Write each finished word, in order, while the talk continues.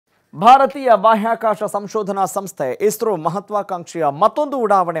ಭಾರತೀಯ ಬಾಹ್ಯಾಕಾಶ ಸಂಶೋಧನಾ ಸಂಸ್ಥೆ ಇಸ್ರೋ ಮಹತ್ವಾಕಾಂಕ್ಷೆಯ ಮತ್ತೊಂದು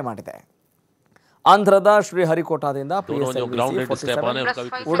ಉಡಾವಣೆ ಮಾಡಿದೆ. ಆಂಧ್ರದ ಶ್ರೀಹರಿಕೋಟಾದಿಂದ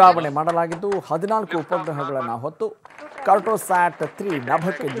ಉಡಾವಣೆ ಮಾಡಲಾಗಿದ್ದು 14 ಉಪಗ್ರಹಗಳನ್ನು ಹೊತ್ತು ಕಾರ್ಟೋಸ್ಯಾಟ್ 3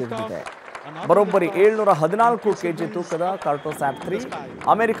 ನಭಕ್ಕೆ ಜಿಗಿದಿದೆ. ಬರೋಬ್ಬರಿ 714 ಕೆಜಿ ತೂಕದ ಕಾರ್ಟೋಸ್ಯಾಟ್ 3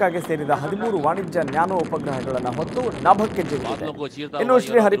 ಅಮೆರಿಕಾಗೆ ಸೇರಿದ 13 ವಾಣಿಜ್ಯ ನ್ಯಾನೋ ಉಪಗ್ರಹಗಳನ್ನು ಹೊತ್ತು ನಭಕ್ಕೆ ಜಿಗಿದಿದೆ. ಇನ್ನು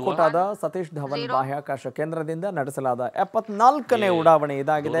ಶ್ರೀಹರಿಕೋಟಾದ ಸತೀಶ್ ಧವನ್ ಬಾಹ್ಯಾಕಾಶ ಕೇಂದ್ರದಿಂದ ನಡೆಸಲಾದ 74ನೇ ಉಡಾವಣೆ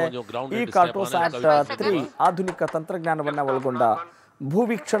ಇದಾಗಿದೆ. ಈ ಕಾರ್ಟೋಸ್ಯಾಟ್ 3 ಆಧುನಿಕ ತಂತ್ರಜ್ಞಾನವನ್ನು ಒಳಗೊಂಡ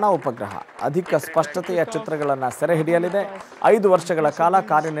ಭೂವೀಕ್ಷಣಾ ಉಪಗ್ರಹ ಅಧಿಕ ಸ್ಪಷ್ಟತೆಯ ಚಿತ್ರಗಳನ್ನು ಸೆರೆ ಹಿಡಿಯಲಿದೆ. 5 ವರ್ಷಗಳ ಕಾಲ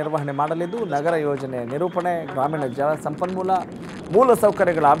ಕಾರ್ಯನಿರ್ವಹಣೆ ಮಾಡಲಿದ್ದು ನಗರ ಯೋಜನೆ ನಿರೂಪಣೆ, ಗ್ರಾಮೀಣ ಜಲ ಸಂಪನ್ಮೂಲ,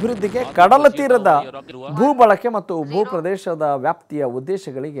 ಮೂಲಸೌಕರ್ಯಗಳ ಅಭಿವೃದ್ಧಿಗೆ, ಕಡಲ ತೀರದ ಭೂ ಬಳಕೆ ಮತ್ತು ಭೂ ಪ್ರದೇಶದ ವ್ಯಾಪ್ತಿಯ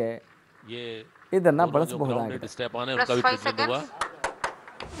ಉದ್ದೇಶಗಳಿಗೆ ಇದನ್ನು ಬಳಸಬಹುದಾಗಿದೆ.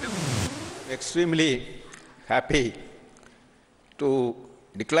 Extremely happy to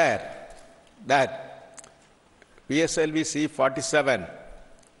declare that PSLV C-47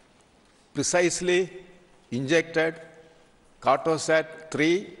 precisely injected Cartosat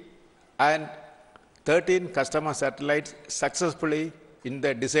 3 and 13 customer satellites successfully in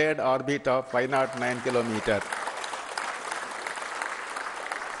the desired orbit of 509 km.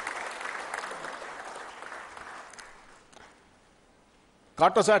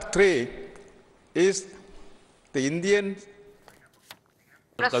 Cartosat 3 is the Indian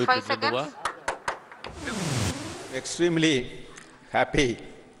extremely happy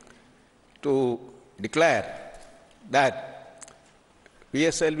to declare that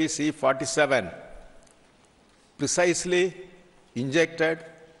PSLV C-47 precisely injected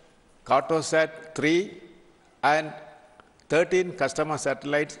Cartosat 3 and 13 customer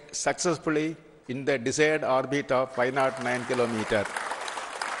satellites successfully in the desired orbit of 509 km.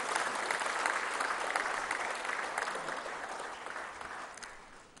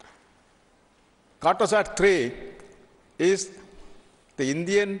 Cartosat 3 is the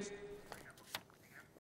Indian